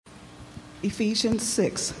Ephesians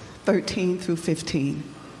 6:13 through 15.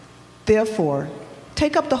 Therefore,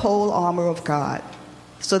 take up the whole armor of God,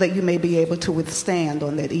 so that you may be able to withstand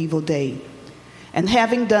on that evil day. And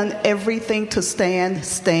having done everything to stand,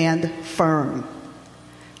 stand firm.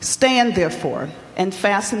 Stand, therefore, and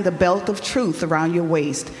fasten the belt of truth around your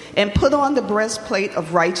waist, and put on the breastplate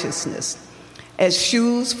of righteousness. As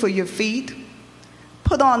shoes for your feet,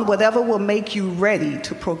 put on whatever will make you ready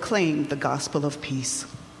to proclaim the gospel of peace.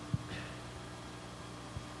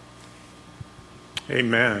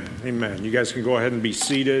 Amen. Amen. You guys can go ahead and be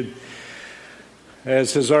seated.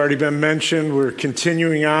 As has already been mentioned, we're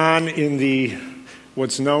continuing on in the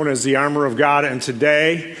what's known as the armor of God, and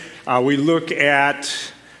today we look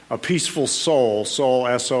at a peaceful soul,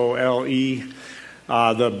 S-O-L-E.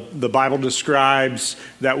 The Bible describes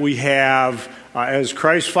that we have, as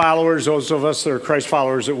Christ followers, those of us that are Christ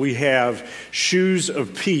followers, that we have shoes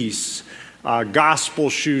of peace. Gospel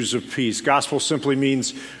shoes of peace. Gospel simply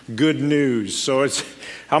means good news. So it's,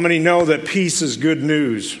 how many know that peace is good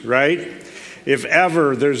news, right? If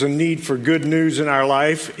ever there's a need for good news in our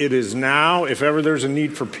life, it is now. If ever there's a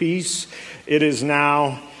need for peace, it is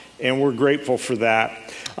now, and we're grateful for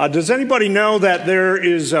that. Does anybody know that there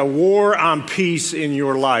is a war on peace in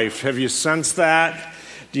your life? Have you sensed that?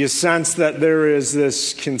 Do you sense that there is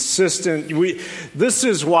this consistent... This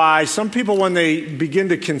is why some people, when they begin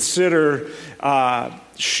to consider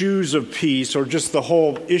shoes of peace, or just the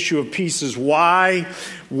whole issue of peace, is why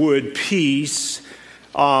would peace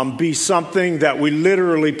be something that we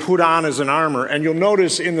literally put on as an armor? And you'll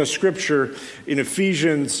notice in the scripture, in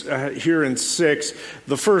Ephesians here in 6,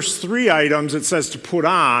 the first three items it says to put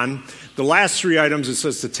on. The last three items it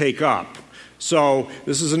says to take up. So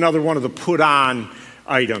this is another one of the put on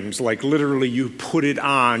items, like literally you put it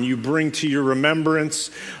on, you bring to your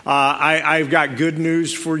remembrance. I've got good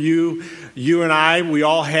news for you. You and I, we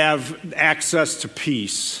all have access to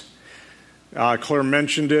peace. Claire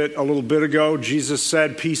mentioned it a little bit ago. Jesus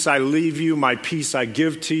said, "Peace I leave you, my peace I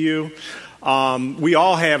give to you." We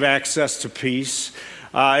all have access to peace.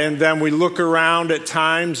 And then we look around at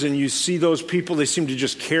times and you see those people, they seem to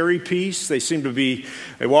just carry peace. They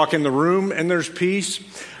walk in the room and there's peace.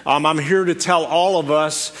 I'm here to tell all of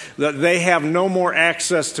us that they have no more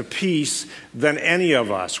access to peace than any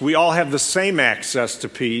of us. We all have the same access to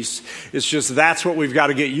peace. It's just that's what we've got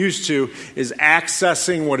to get used to, is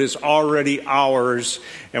accessing what is already ours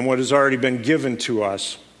and what has already been given to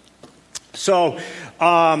us. So,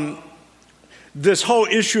 this whole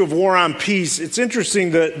issue of war on peace, it's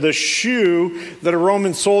interesting that the shoe that a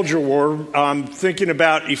Roman soldier wore, thinking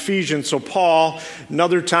about Ephesians. So Paul,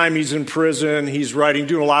 another time he's in prison, he's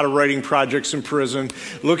doing a lot of writing projects in prison,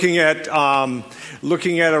 looking at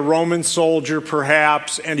a Roman soldier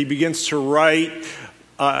perhaps, and he begins to write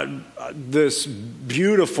this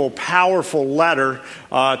beautiful, powerful letter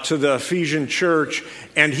to the Ephesian church,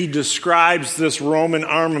 and he describes this Roman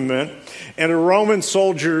armament. And a Roman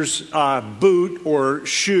soldier's boot or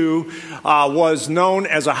shoe was known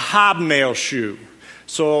as a hobnail shoe.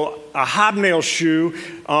 So a hobnail shoe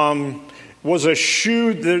was a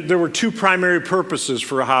shoe. There were two primary purposes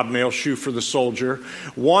for a hobnail shoe for the soldier.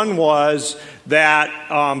 One was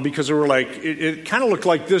that because they were it kind of looked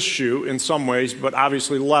like this shoe in some ways, but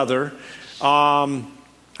obviously leather. I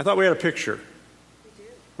thought we had a picture.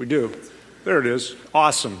 We do. There it is.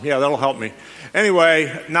 Awesome. Yeah, that'll help me.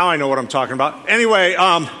 Anyway, now I know what I'm talking about. Anyway,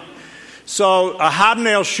 so a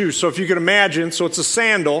hobnail shoe. So if you can imagine, so it's a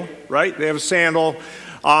sandal, right? They have a sandal.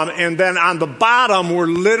 And then on the bottom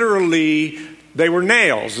they were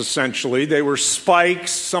nails, essentially. They were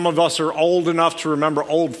spikes. Some of us are old enough to remember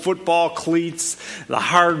old football cleats, the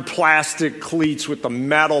hard plastic cleats with the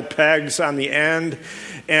metal pegs on the end.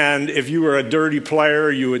 And if you were a dirty player,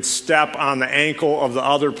 you would step on the ankle of the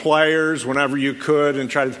other players whenever you could and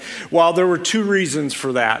try to... Well, there were two reasons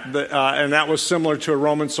for that, and that was similar to a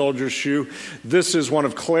Roman soldier's shoe. This is one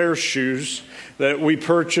of Claire's shoes that we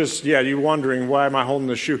purchased. Yeah, you're wondering, why am I holding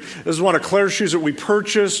this shoe? This is one of Claire's shoes that we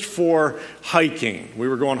purchased for hiking. We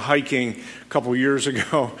were going hiking a couple years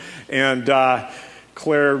ago, and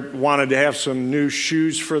Claire wanted to have some new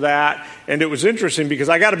shoes for that. And it was interesting because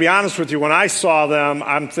I got to be honest with you, when I saw them,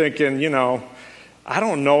 I'm thinking, I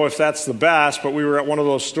don't know if that's the best, but we were at one of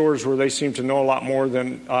those stores where they seem to know a lot more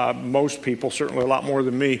than most people, certainly a lot more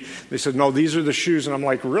than me. They said, no, these are the shoes. And I'm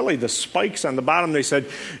like, really? The spikes on the bottom? They said,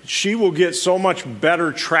 she will get so much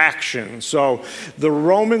better traction. So the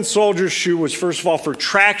Roman soldier's shoe was, first of all, for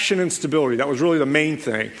traction and stability. That was really the main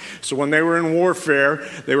thing. So when they were in warfare,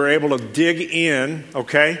 they were able to dig in,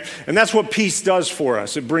 okay? And that's what peace does for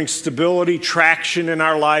us. It brings stability, traction in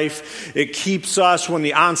our life. It keeps us, when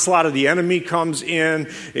the onslaught of the enemy comes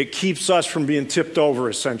in. It keeps us from being tipped over,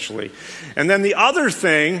 essentially. And then the other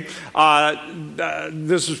thing,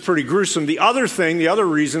 this is pretty gruesome. The other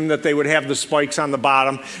reason that they would have the spikes on the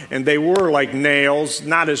bottom, and they were like nails,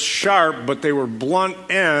 not as sharp, but they were blunt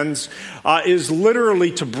ends, is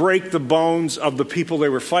literally to break the bones of the people they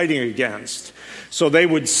were fighting against. So they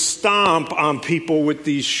would stomp on people with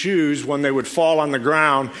these shoes when they would fall on the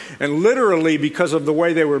ground. And literally, because of the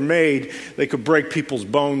way they were made, they could break people's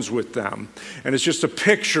bones with them. And it's just a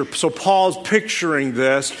picture. So Paul's picturing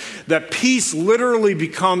this, that peace literally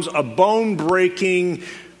becomes a bone-breaking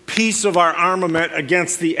piece of our armament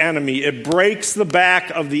against the enemy. It breaks the back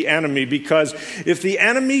of the enemy, because if the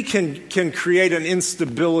enemy can create an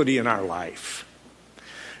instability in our life,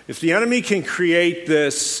 if the enemy can create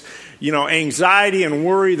this anxiety and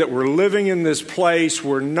worry that we're living in this place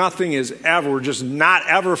where nothing is ever, we're just not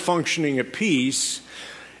ever functioning at peace,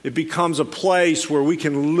 it becomes a place where we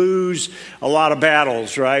can lose a lot of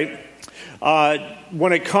battles, right?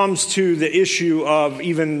 When it comes to the issue of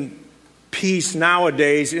even peace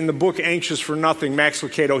nowadays, in the book Anxious for Nothing, Max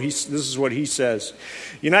Lucado, this is what he says.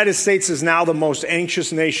 The United States is now the most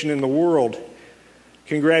anxious nation in the world.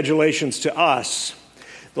 Congratulations to us.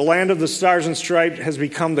 The land of the stars and stripes has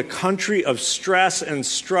become the country of stress and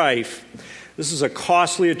strife. This is a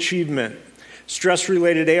costly achievement.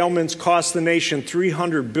 Stress-related ailments cost the nation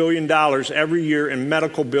 $300 billion every year in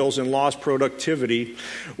medical bills and lost productivity,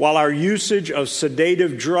 while our usage of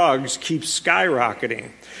sedative drugs keeps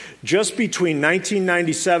skyrocketing. Just between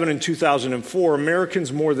 1997 and 2004,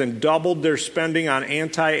 Americans more than doubled their spending on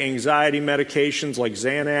anti-anxiety medications like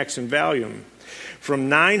Xanax and Valium,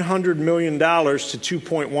 from $900 million to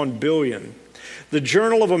 $2.1 billion. The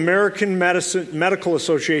Journal of American Medical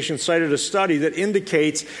Association cited a study that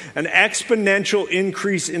indicates an exponential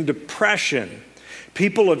increase in depression.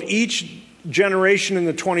 People of each generation in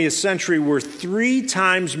the 20th century were 3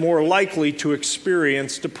 times more likely to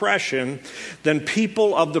experience depression than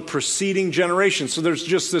people of the preceding generation. So there's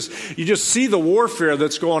just this, you just see the warfare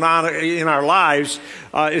that's going on in our lives,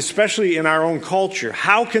 especially in our own culture.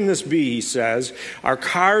 How can this be, he says? Our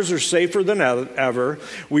cars are safer than ever.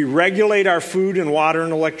 We regulate our food and water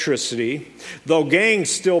and electricity. Though gangs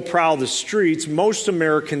still prowl the streets, most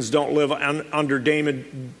Americans don't live under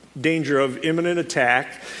danger of imminent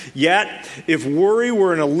attack. Yet, if worry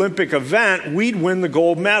were an Olympic event, we'd win the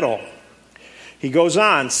gold medal. He goes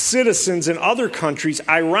on, citizens in other countries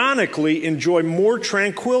ironically enjoy more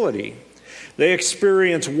tranquility. They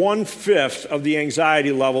experience 1/5 of the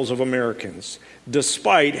anxiety levels of Americans,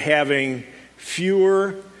 despite having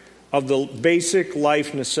fewer of the basic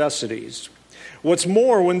life necessities. What's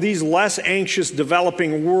more, when these less anxious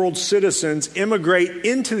developing world citizens immigrate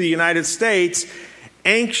into the United States,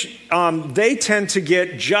 they tend to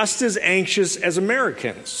get just as anxious as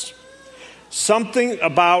Americans. Something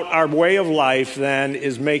about our way of life, then,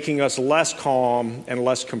 is making us less calm and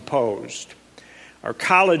less composed. Our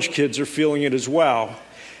college kids are feeling it as well.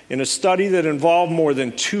 In a study that involved more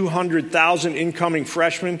than 200,000 incoming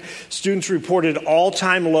freshmen, students reported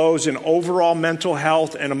all-time lows in overall mental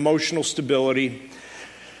health and emotional stability.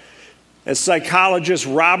 As psychologist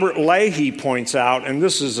Robert Leahy points out, and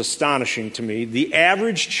this is astonishing to me, the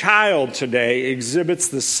average child today exhibits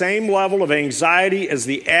the same level of anxiety as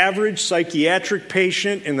the average psychiatric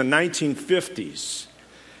patient in the 1950s.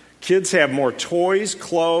 Kids have more toys,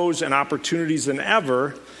 clothes, and opportunities than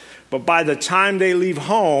ever, but by the time they leave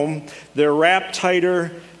home, they're wrapped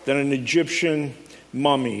tighter than an Egyptian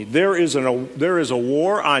mummy. There is a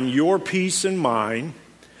war on your peace and mine.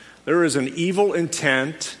 There is an evil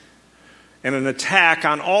intent and an attack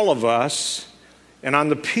on all of us and on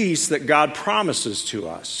the peace that God promises to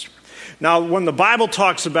us. Now, when the Bible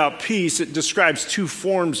talks about peace, it describes 2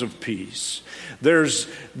 forms of peace. There's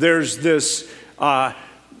this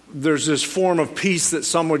form of peace that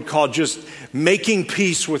some would call just making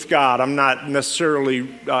peace with God. I'm not necessarily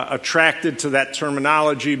attracted to that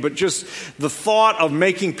terminology, but just the thought of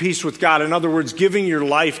making peace with God. In other words, giving your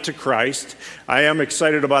life to Christ. I am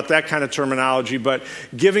excited about that kind of terminology, but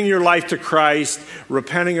giving your life to Christ,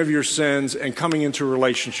 repenting of your sins, and coming into a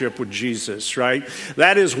relationship with Jesus, right?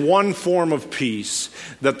 That is one form of peace.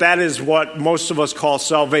 That is what most of us call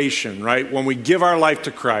salvation, right? When we give our life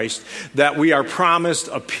to Christ, that we are promised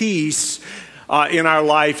a peace in our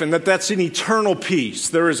life, and that's an eternal peace.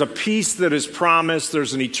 There is a peace that is promised.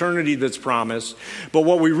 There's an eternity that's promised. But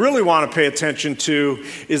what we really want to pay attention to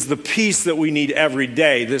is the peace that we need every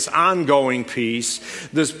day, this ongoing peace,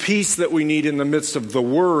 this peace that we need in the midst of the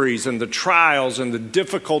worries and the trials and the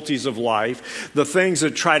difficulties of life, the things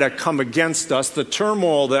that try to come against us, the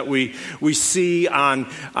turmoil that we see in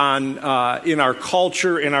our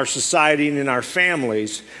culture, in our society, and in our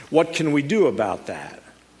families. What can we do about that?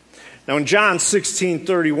 Now in John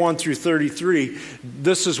 16:31 through 33,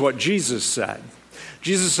 this is what Jesus said.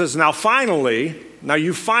 Jesus says, now let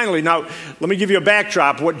me give you a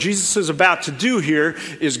backdrop. What Jesus is about to do here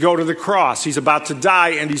is go to the cross. He's about to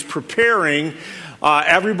die, and he's preparing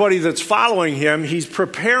everybody that's following him. He's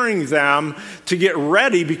preparing them to get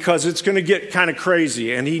ready because it's going to get kind of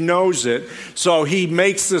crazy, and he knows it. So he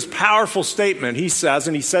makes this powerful statement. He says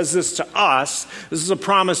this to us. This is a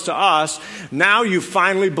promise to us. Now you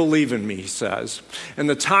finally believe in me, he says. And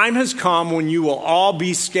the time has come when you will all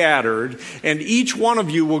be scattered, and each one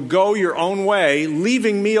of you will go your own way,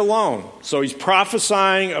 leaving me alone. So he's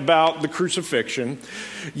prophesying about the crucifixion.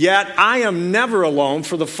 Yet I am never alone,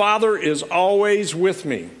 for the Father is always with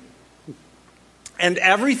me. And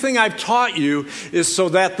everything I've taught you is so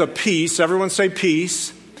that the peace, everyone say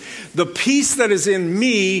peace, the peace that is in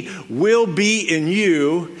me will be in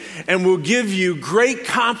you and will give you great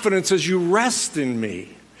confidence as you rest in me.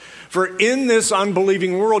 For in this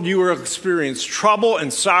unbelieving world you will experience trouble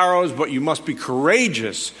and sorrows, but you must be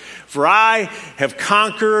courageous. For I have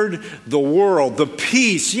conquered the world. The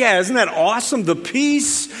peace, isn't that awesome? The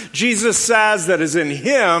peace, Jesus says, that is in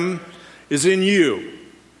him is in you.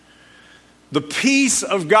 The peace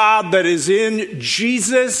of God that is in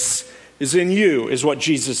Jesus is in you, is what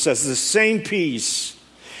Jesus says. The same peace.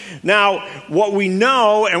 Now, what we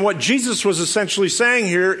know and what Jesus was essentially saying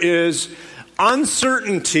here is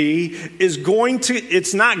uncertainty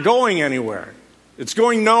it's not going anywhere. It's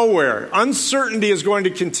going nowhere. Uncertainty is going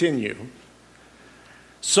to continue.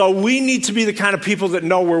 So we need to be the kind of people that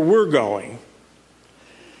know where we're going.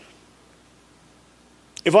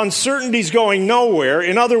 If uncertainty is going nowhere,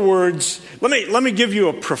 in other words, let me give you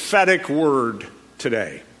a prophetic word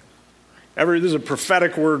today. This is a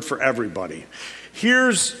prophetic word for everybody.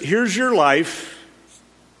 Here's your life.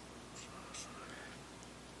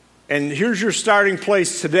 And here's your starting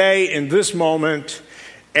place today in this moment.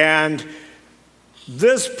 And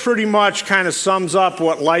this pretty much kind of sums up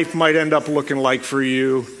what life might end up looking like for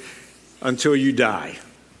you until you die.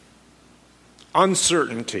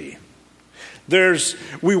 Uncertainty.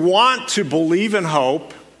 We want to believe and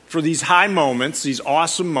hope for these high moments, these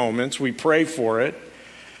awesome moments. We pray for it.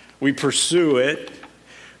 We pursue it.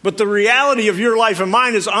 But the reality of your life and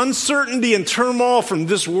mine is uncertainty and turmoil from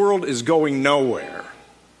this world is going nowhere.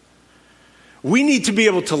 We need to be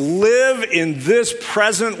able to live in this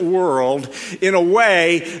present world in a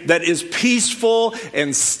way that is peaceful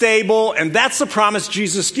and stable, and that's the promise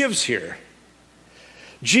Jesus gives here.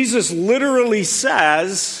 Jesus literally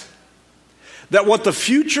says that what the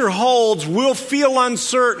future holds will feel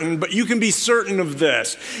uncertain, but you can be certain of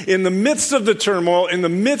this. In the midst of the turmoil, in the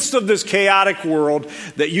midst of this chaotic world,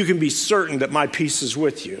 that you can be certain that my peace is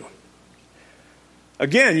with you.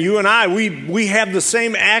 Again, you and I, we have the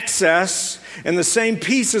same access and the same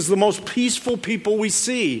peace as the most peaceful people we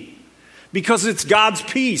see. Because it's God's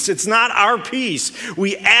peace. It's not our peace.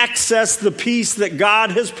 We access the peace that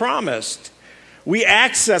God has promised. We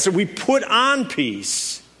access it. We put on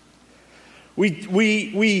peace. We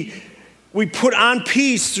put on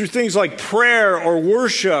peace through things like prayer or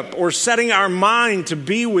worship or setting our mind to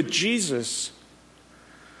be with Jesus.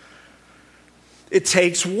 It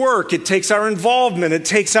takes work. It takes our involvement. It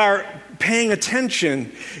takes our paying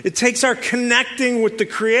attention. It takes our connecting with the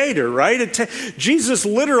Creator, right? Jesus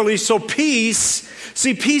literally, so peace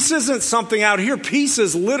isn't something out here. Peace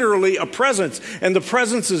is literally a presence, and the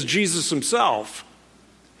presence is Jesus himself.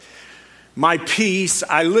 My peace,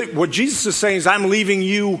 what Jesus is saying is I'm leaving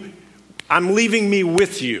me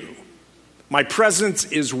with you. My presence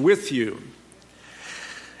is with you.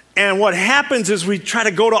 And what happens is we try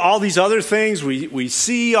to go to all these other things. We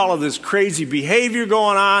see all of this crazy behavior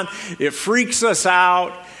going on. It freaks us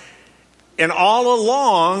out. And all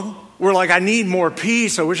along, we're like, I need more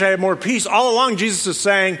peace. I wish I had more peace. All along, Jesus is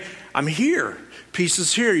saying, I'm here. Peace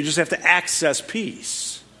is here. You just have to access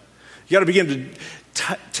peace. You got to begin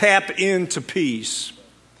to tap into peace.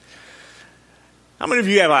 How many of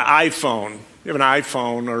you have an iPhone? you have an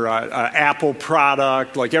iPhone or an Apple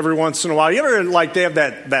product, like every once in a while, you ever, like, they have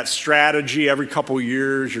that strategy every couple of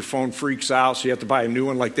years, your phone freaks out, so you have to buy a new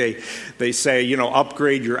one, like they say, you know,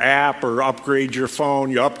 upgrade your app or upgrade your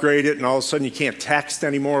phone, you upgrade it, and all of a sudden you can't text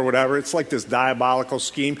anymore or whatever. It's like this diabolical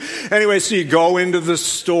scheme. Anyway, so you go into the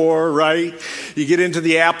store, right? You get into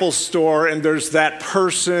the Apple store, and there's that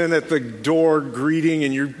person at the door greeting,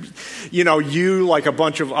 and you, like a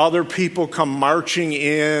bunch of other people, come marching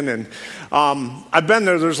in, and I've been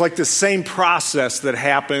there. There's like this same process that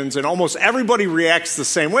happens, and almost everybody reacts the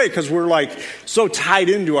same way because we're like so tied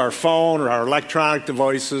into our phone or our electronic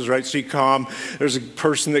devices, right? So you come, there's a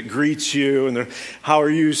person that greets you, and they're, how are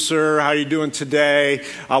you, sir? How are you doing today?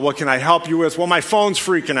 What can I help you with? Well, my phone's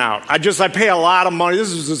freaking out. I pay a lot of money.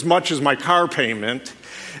 This is as much as my car payment,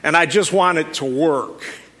 and I just want it to work.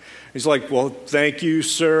 He's like, well, thank you,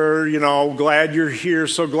 sir. You know, glad you're here.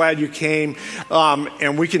 So glad you came.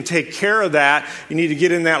 And we can take care of that. You need to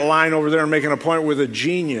get in that line over there and make an appointment with a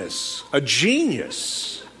genius. A genius.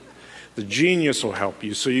 The genius will help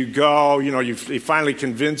you. So you go, you know, they finally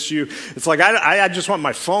convince you. It's like, I just want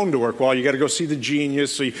my phone to work. Well, you got to go see the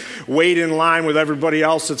genius. So you wait in line with everybody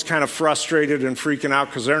else that's kind of frustrated and freaking out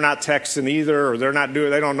because they're not texting either, or they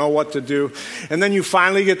don't know what to do. And then you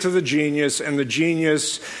finally get to the genius, and the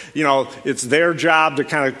genius, you know, it's their job to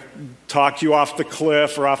kind of talk you off the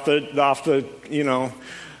cliff or off the you know,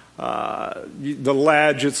 the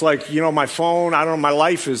ledge. It's like, you know, my phone, I don't know, my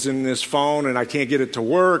life is in this phone and I can't get it to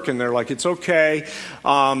work. And they're like, it's okay.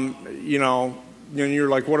 You know, and you're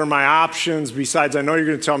like, what are my options? Besides, I know you're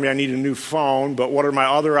going to tell me I need a new phone, but what are my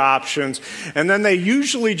other options? And then they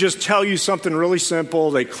usually just tell you something really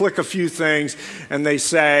simple. They click a few things and they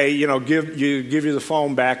say, you know, give you the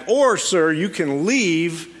phone back. Or, sir, you can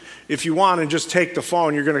leave if you want and just take the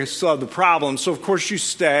phone. You're going to still have the problem. So, of course, you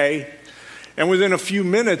stay. And within a few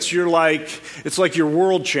minutes, it's like your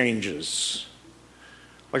world changes.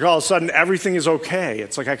 Like all of a sudden, everything is okay.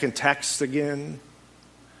 It's like I can text again.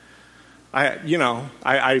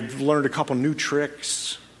 I've learned a couple new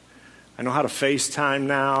tricks. I know how to FaceTime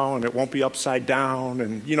now, and it won't be upside down,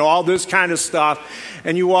 and, you know, all this kind of stuff.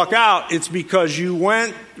 And you walk out, it's because you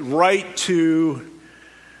went right to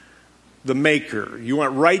the maker. You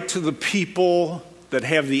went right to the people that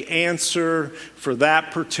have the answer for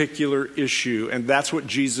that particular issue. And that's what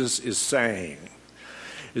Jesus is saying.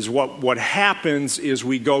 Is what happens is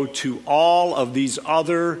we go to all of these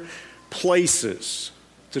other places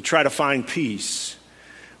to try to find peace.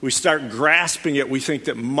 We start grasping it. We think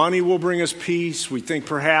that money will bring us peace. We think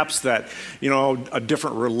perhaps that, you know, a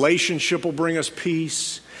different relationship will bring us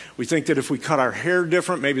peace. We think that if we cut our hair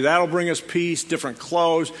different, maybe that'll bring us peace. Different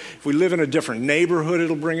clothes. If we live in a different neighborhood,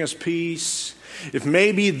 it'll bring us peace. If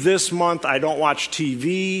maybe this month I don't watch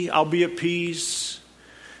TV, I'll be at peace.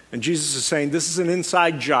 And Jesus is saying this is an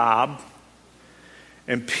inside job,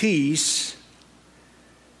 and peace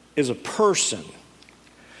is a person.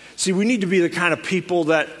 See, we need to be the kind of people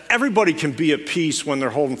that everybody can be at peace when they're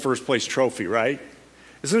holding first place trophy, right?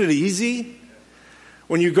 Isn't it easy?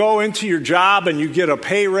 When you go into your job and you get a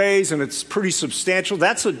pay raise and it's pretty substantial,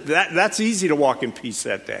 that's easy to walk in peace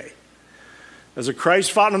that day. As a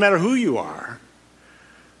Christ follower, no matter who you are.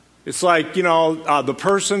 It's like, you know, the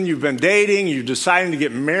person you've been dating, you're deciding to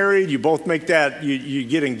get married, you both make that, you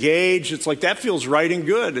get engaged. It's like that feels right and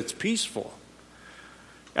good. It's peaceful.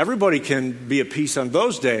 Everybody can be at peace on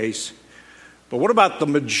those days. But what about the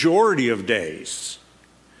majority of days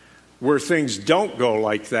where things don't go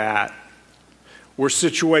like that, where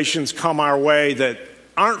situations come our way that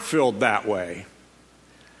aren't filled that way?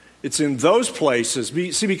 It's in those places.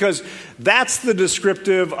 See, because that's the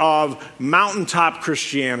descriptive of mountaintop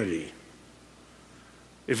Christianity.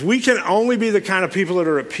 If we can only be the kind of people that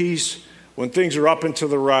are at peace when things are up and to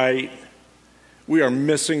the right, we are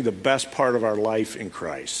missing the best part of our life in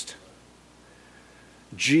Christ.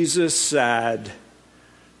 Jesus said,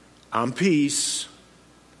 I'm peace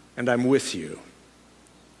and I'm with you.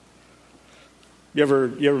 You ever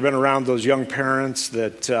been around those young parents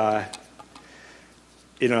that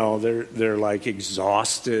you know, they're like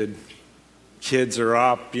exhausted. Kids are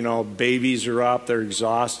up, you know, babies are up, they're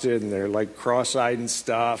exhausted, and they're like cross-eyed and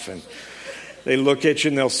stuff. And they look at you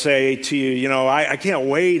and they'll say to you, you know, I can't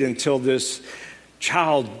wait until this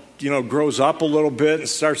child, you know, grows up a little bit and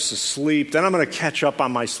starts to sleep. Then I'm going to catch up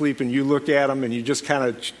on my sleep. And you look at them and you just kind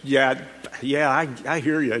of, I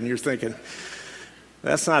hear you. And you're thinking,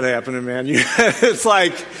 that's not happening, man. It's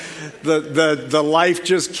like the life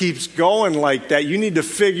just keeps going like that. You need to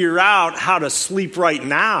figure out how to sleep right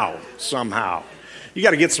now somehow. You got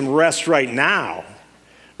to get some rest right now,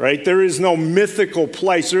 right? There is no mythical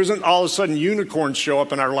place. There isn't all of a sudden unicorns show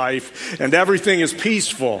up in our life and everything is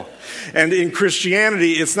peaceful. And in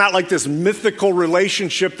Christianity, it's not like this mythical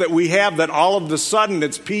relationship that we have that all of a sudden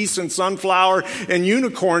it's peace and sunflower and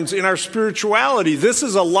unicorns in our spirituality. This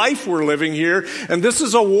is a life we're living here, and this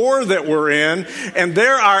is a war that we're in, and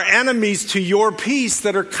there are enemies to your peace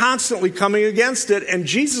that are constantly coming against it. And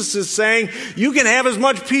Jesus is saying, you can have as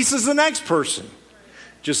much peace as the next person.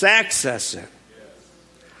 Just access it.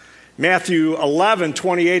 Matthew 11,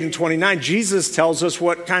 28 and 29, Jesus tells us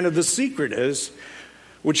what kind of the secret is,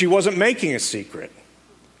 which he wasn't making a secret.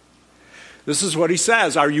 This is what he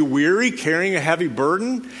says. Are you weary, carrying a heavy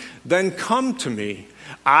burden? Then come to me.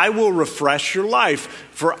 I will refresh your life,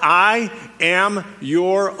 for I am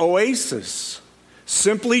your oasis.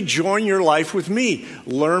 Simply join your life with me.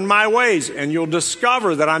 Learn my ways, and you'll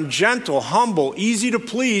discover that I'm gentle, humble, easy to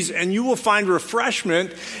please, and you will find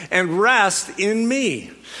refreshment and rest in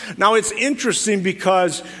me. Now, it's interesting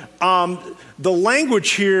because the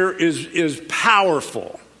language here is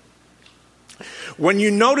powerful. When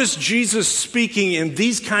you notice Jesus speaking in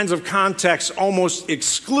these kinds of contexts almost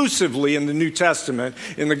exclusively in the New Testament,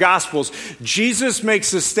 in the Gospels, Jesus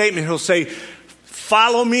makes a statement. He'll say,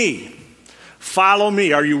 follow me. Follow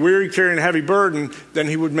me. Are you weary, carrying a heavy burden? Then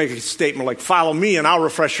he would make a statement like, follow me and I'll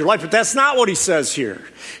refresh your life. But that's not what he says here.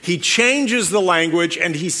 He changes the language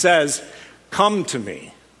and he says, come to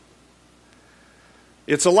me.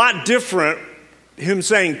 It's a lot different, him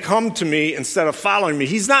saying, come to me instead of following me.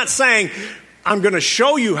 He's not saying, I'm going to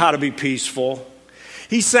show you how to be peaceful.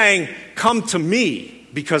 He's saying, come to me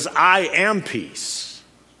because I am peace.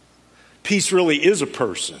 Peace really is a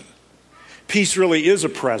person. Peace really is a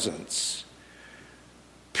presence.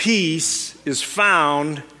 Peace is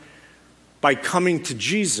found by coming to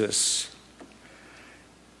Jesus,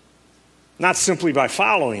 not simply by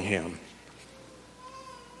following him.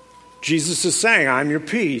 Jesus is saying, I'm your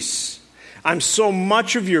peace. I'm so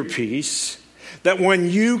much of your peace that when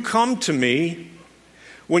you come to me,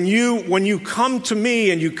 when you come to me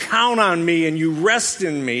and you count on me and you rest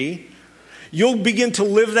in me, you'll begin to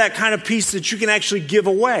live that kind of peace that you can actually give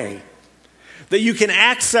away, that you can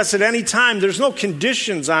access at any time. There's no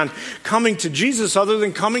conditions on coming to Jesus other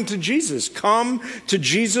than coming to Jesus. Come to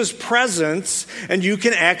Jesus' presence and you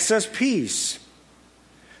can access peace.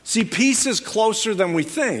 See, peace is closer than we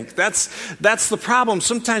think. That's the problem.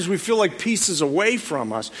 Sometimes we feel like peace is away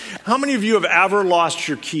from us. How many of you have ever lost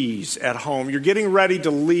your keys at home? You're getting ready to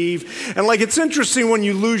leave. And it's interesting when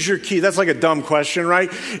you lose your key. That's like a dumb question, right?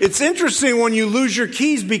 It's interesting when you lose your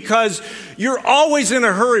keys because you're always in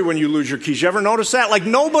a hurry when you lose your keys. You ever notice that?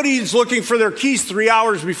 Nobody's looking for their keys 3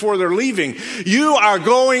 hours before they're leaving. You are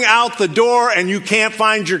going out the door and you can't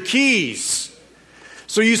find your keys.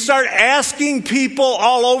 So you start asking people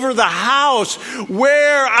all over the house,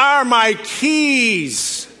 where are my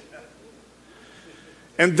keys?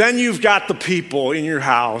 And then you've got the people in your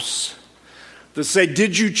house that say,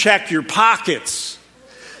 did you check your pockets?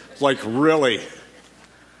 Really?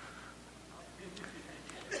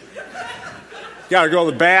 Got to go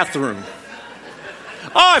to the bathroom.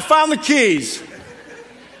 Oh, I found the keys.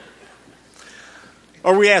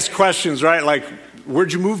 Or we ask questions, right?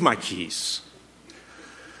 Where'd you move my keys?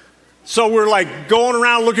 So we're going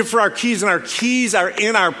around looking for our keys, and our keys are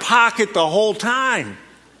in our pocket the whole time.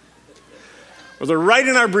 Or they're right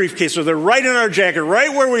in our briefcase, or they're right in our jacket, right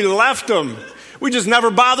where we left them. We just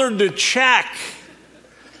never bothered to check.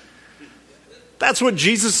 That's what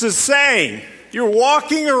Jesus is saying. You're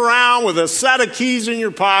walking around with a set of keys in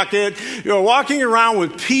your pocket. You're walking around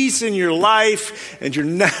with peace in your life, and you're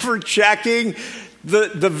never checking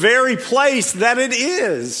the very place that it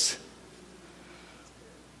is.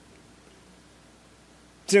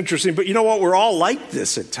 It's interesting, but you know what? We're all like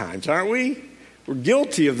this at times, aren't we? We're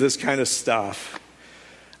guilty of this kind of stuff.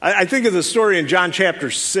 I think of the story in John chapter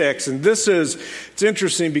 6, and it's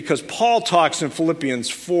interesting because Paul talks in Philippians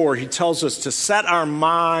 4. He tells us to set our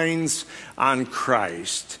minds on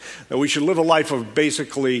Christ, that we should live a life of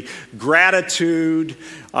basically gratitude,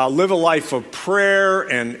 live a life of prayer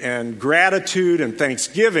and gratitude and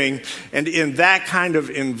thanksgiving, and in that kind of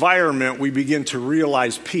environment, we begin to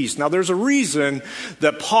realize peace. Now, there's a reason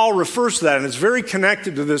that Paul refers to that, and it's very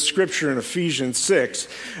connected to this scripture in Ephesians 6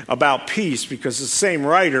 about peace, because it's the same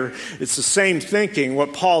writer, it's the same thinking.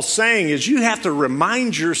 What Paul's saying is you have to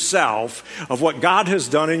remind yourself of what God has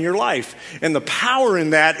done in your life, and the power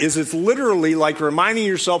in that is it's literally like reminding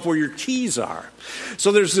yourself where your keys are.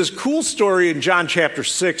 So there's this cool story in John chapter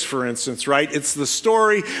 6, for instance, right? It's the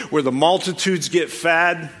story where the multitudes get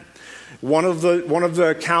fed. one of the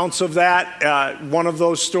accounts of that, one of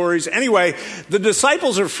those stories. Anyway, the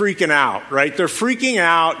disciples are freaking out, right? They're freaking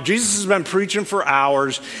out. Jesus has been preaching for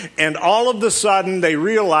hours, and all of a sudden they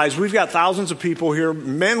realize we've got thousands of people here,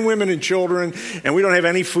 men, women, and children, and we don't have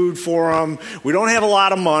any food for them. We don't have a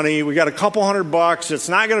lot of money. We got a couple $100. It's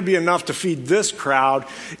not going to be enough to feed this crowd.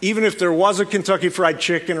 Even if there was a Kentucky Fried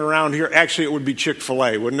Chicken around here, actually it would be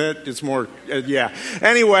Chick-fil-A, wouldn't it? It's more, yeah.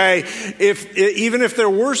 Anyway, even if there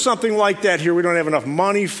were something like that here, we don't have enough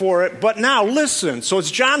money for it. But now listen, so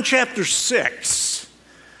it's John chapter 6.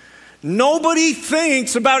 Nobody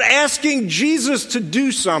thinks about asking Jesus to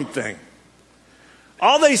do something.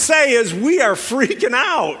 All they say is, we are freaking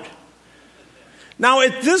out. Now,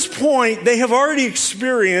 at this point, they have already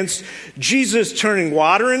experienced Jesus turning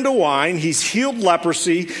water into wine. He's healed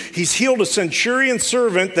leprosy. He's healed a centurion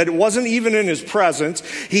servant that wasn't even in his presence.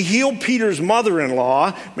 He healed Peter's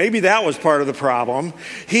mother-in-law. Maybe that was part of the problem.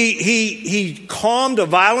 He calmed a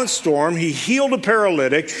violent storm. He healed a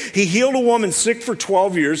paralytic. He healed a woman sick for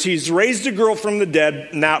 12 years. He's raised a girl from the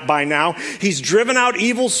dead by now. He's driven out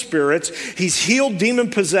evil spirits. He's healed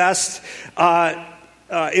demon-possessed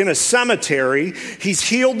in a cemetery. He's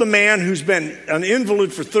healed the man who's been an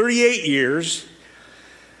invalid for 38 years.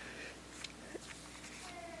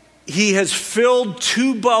 He has filled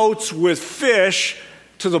 2 boats with fish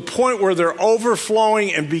to the point where they're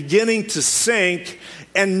overflowing and beginning to sink,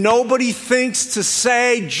 and nobody thinks to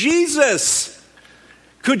say, Jesus,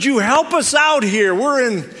 could you help us out here?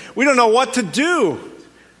 We don't know what to do.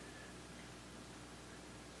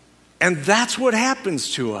 And that's what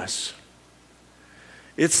happens to us.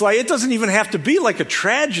 It's like, it doesn't even have to be like a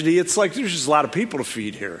tragedy. It's like there's just a lot of people to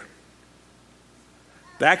feed here.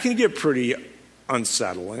 That can get pretty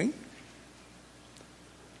unsettling.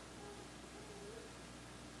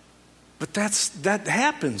 But that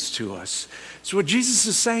happens to us. So what Jesus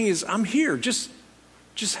is saying is, I'm here. Just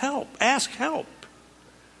help. Ask help.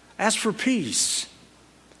 Ask for peace.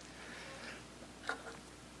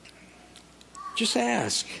 Just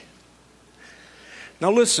ask.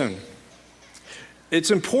 Now listen. It's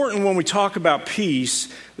important when we talk about peace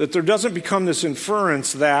that there doesn't become this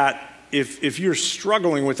inference that if you're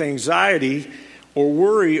struggling with anxiety or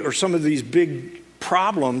worry or some of these big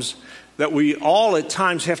problems that we all at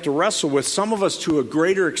times have to wrestle with, some of us to a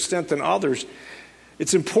greater extent than others,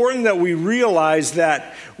 it's important that we realize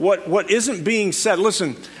that what isn't being said,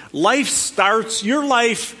 listen, your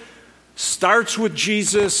life starts with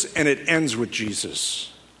Jesus and it ends with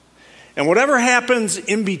Jesus. And whatever happens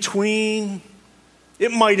in between,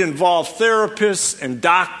 it might involve therapists and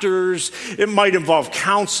doctors. It might involve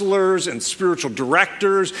counselors and spiritual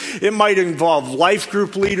directors. It might involve life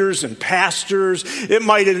group leaders and pastors. It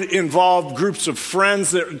might involve groups of friends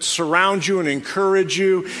that surround you and encourage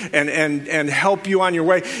you and help you on your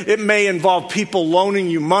way. It may involve people loaning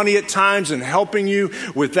you money at times and helping you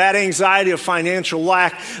with that anxiety of financial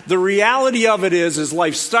lack. The reality of it is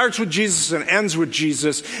life starts with Jesus and ends with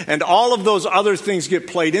Jesus, and all of those other things get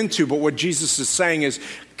played into. But what Jesus is saying is,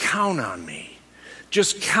 count on me.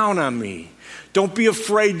 Just count on me. Don't be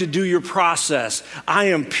afraid to do your process. I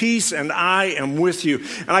am peace and I am with you.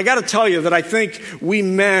 And I got to tell you that I think we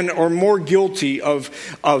men are more guilty of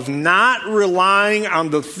not relying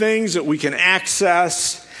on the things that we can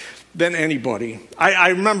access than anybody.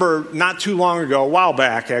 I remember not too long ago, a while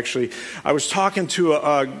back actually, I was talking to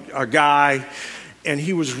a guy, and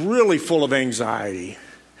he was really full of anxiety.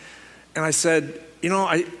 And I said,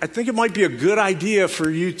 I think it might be a good idea for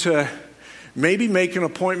you to maybe make an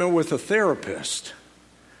appointment with a therapist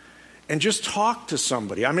and just talk to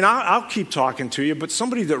somebody. I mean, I'll keep talking to you, but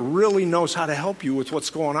somebody that really knows how to help you with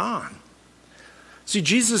what's going on. See,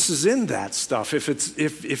 Jesus is in that stuff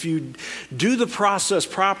if you do the process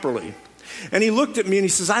properly. And he looked at me and he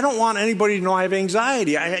says, I don't want anybody to know I have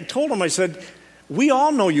anxiety. I told him, I said, we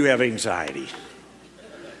all know you have anxiety.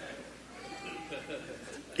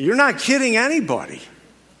 You're not kidding anybody.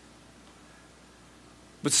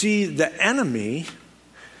 But see, the enemy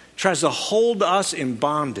tries to hold us in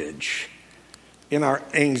bondage, in our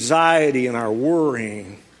anxiety and our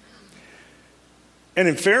worrying. And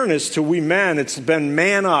in fairness to we men, it's been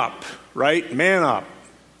man up, right? Man up.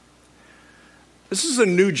 This is a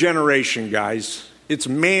new generation, guys. It's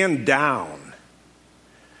man down.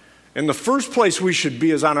 And the first place we should be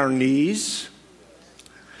is on our knees.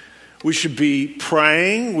 We should be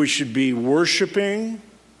praying, we should be worshiping,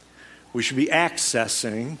 we should be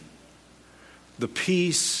accessing the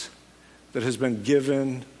peace that has been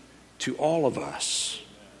given to all of us.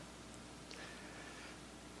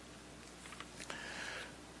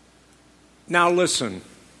 Now listen,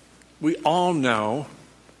 we all know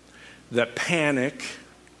that panic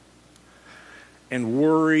and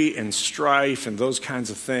worry and strife and those kinds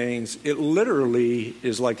of things, it literally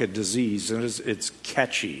is like a disease, and it's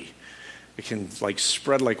catchy. It can like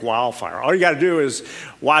spread like wildfire. All you got to do is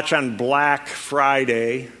watch on Black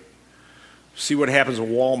Friday, see what happens at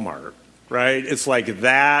Walmart, right? It's like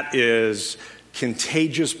that is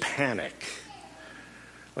contagious panic.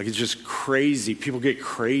 Like it's just crazy. People get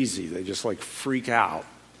crazy. They just like freak out.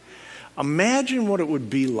 Imagine what it would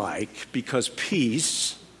be like, because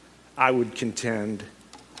peace, I would contend,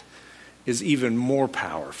 is even more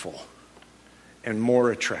powerful and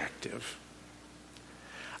more attractive.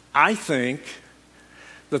 I think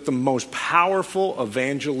that the most powerful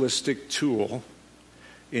evangelistic tool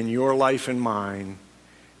in your life and mine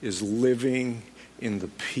is living in the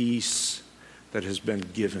peace that has been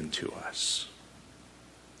given to us.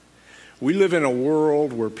 We live in a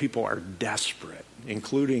world where people are desperate,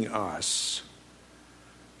 including us,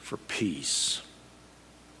 for peace.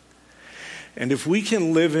 And if we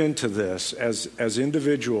can live into this as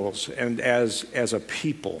individuals and as a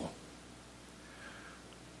people,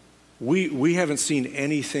 we haven't seen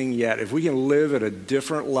anything yet. If we can live at a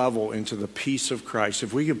different level into the peace of Christ,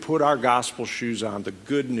 if we can put our gospel shoes on, the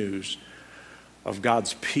good news of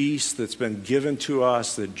God's peace that's been given to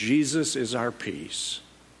us, that Jesus is our peace,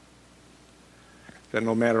 that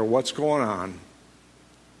no matter what's going on,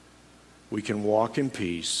 we can walk in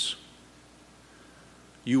peace.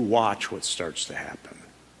 You watch what starts to happen.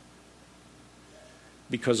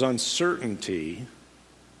 Because uncertainty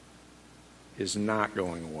is not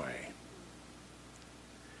going away.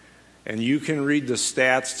 And you can read the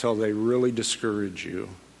stats till they really discourage you,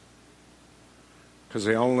 because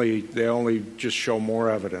they only just show more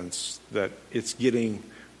evidence that it's getting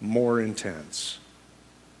more intense.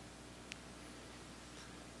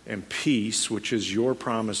 And peace, which is your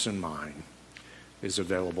promise and mine, is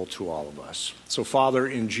available to all of us. So, Father,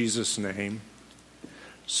 in Jesus' name,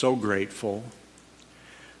 so grateful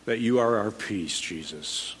that you are our peace,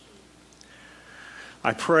 Jesus.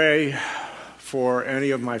 I pray for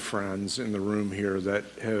any of my friends in the room here that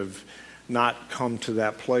have not come to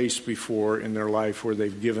that place before in their life where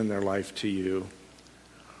they've given their life to you.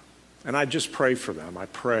 And I just pray for them. I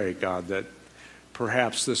pray, God, that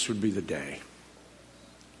perhaps this would be the day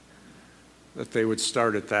that they would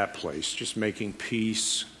start at that place, just making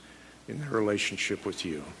peace in their relationship with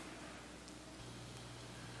you.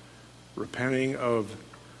 Repenting of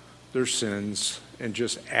their sins and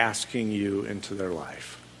just asking you into their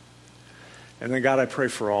life. And then, God, I pray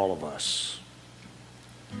for all of us.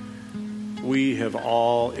 We have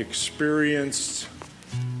all experienced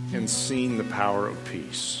and seen the power of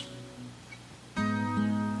peace.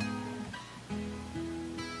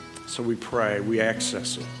 So we pray, we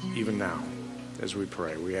access it even now. As we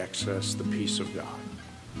pray, we access the peace of God.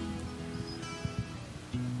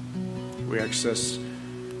 We access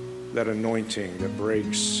that anointing that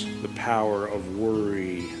breaks the power of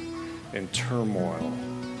worry and turmoil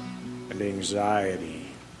and anxiety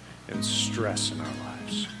and stress in our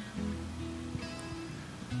lives.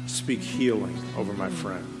 Speak healing over my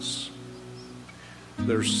friends.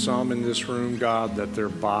 There's some in this room, God, that their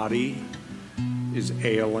body is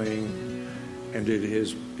ailing, and it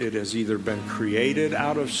has either been created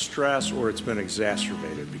out of stress or it's been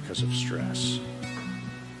exacerbated because of stress.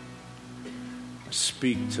 I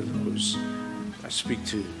speak to those. I speak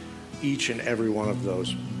to each and every one of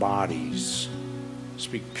those bodies.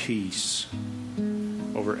 Speak peace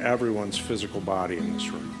over everyone's physical body in this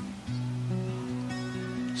room.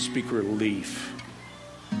 Speak relief.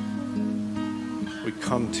 We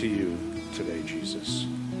come to you today, Jesus.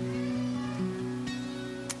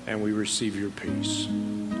 And we receive your peace.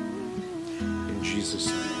 In Jesus'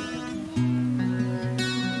 name.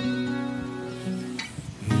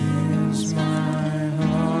 Here's my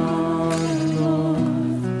heart, Lord.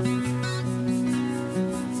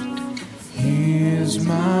 Here's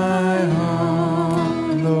my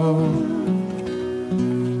heart, Lord.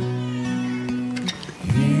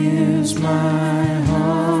 Here's my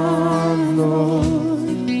heart, Lord.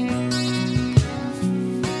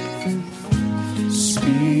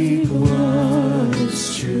 Speak what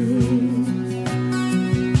is true.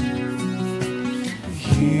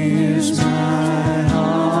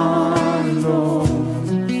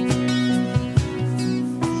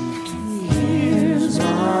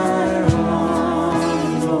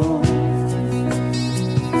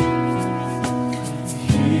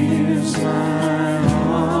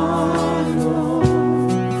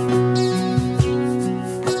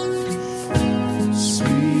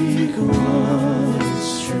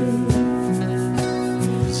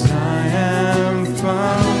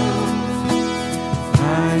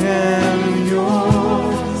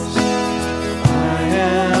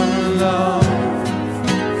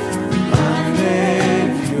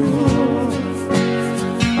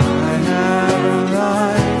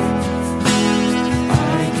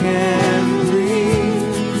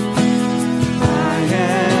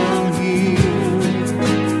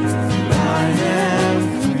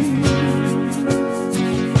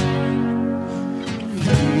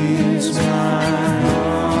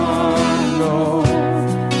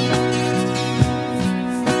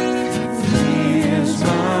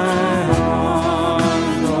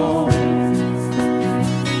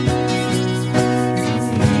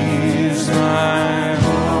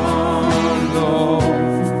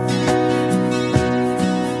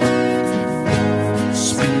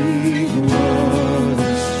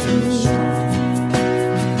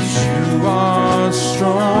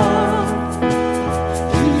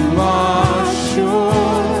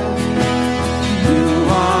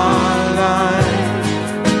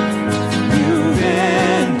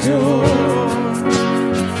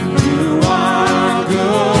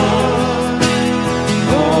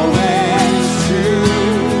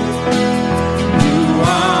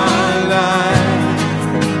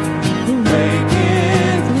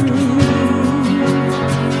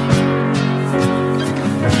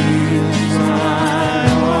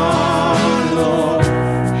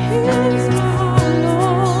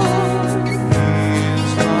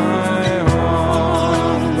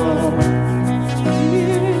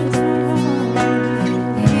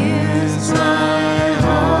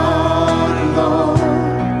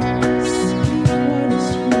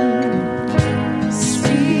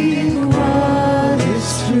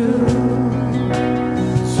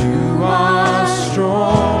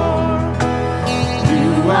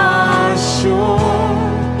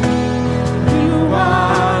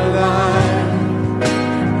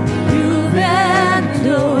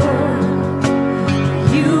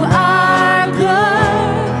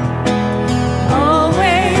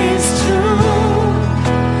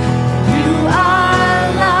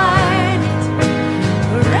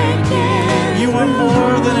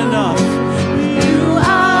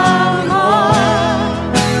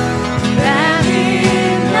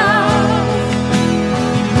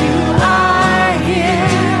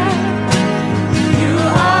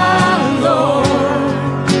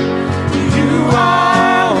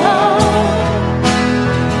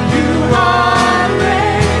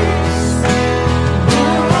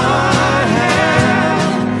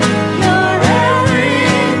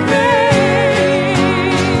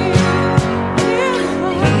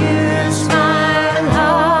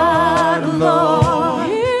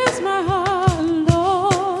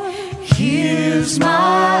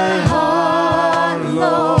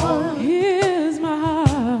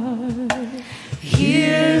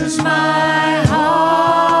 Here's my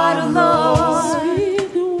heart, Lord.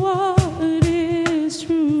 Speak what is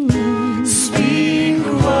true. Speak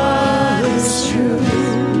what is true.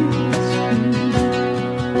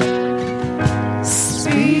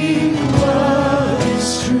 Speak what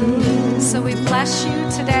is true. So we bless you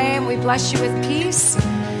today, and we bless you with peace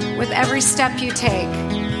with every step you take.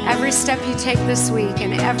 Every step you take this week,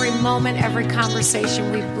 and every moment, every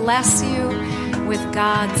conversation, we bless you with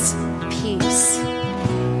God's peace.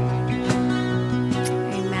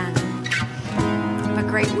 Amen. Have a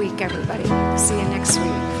great week, everybody. See you next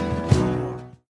week.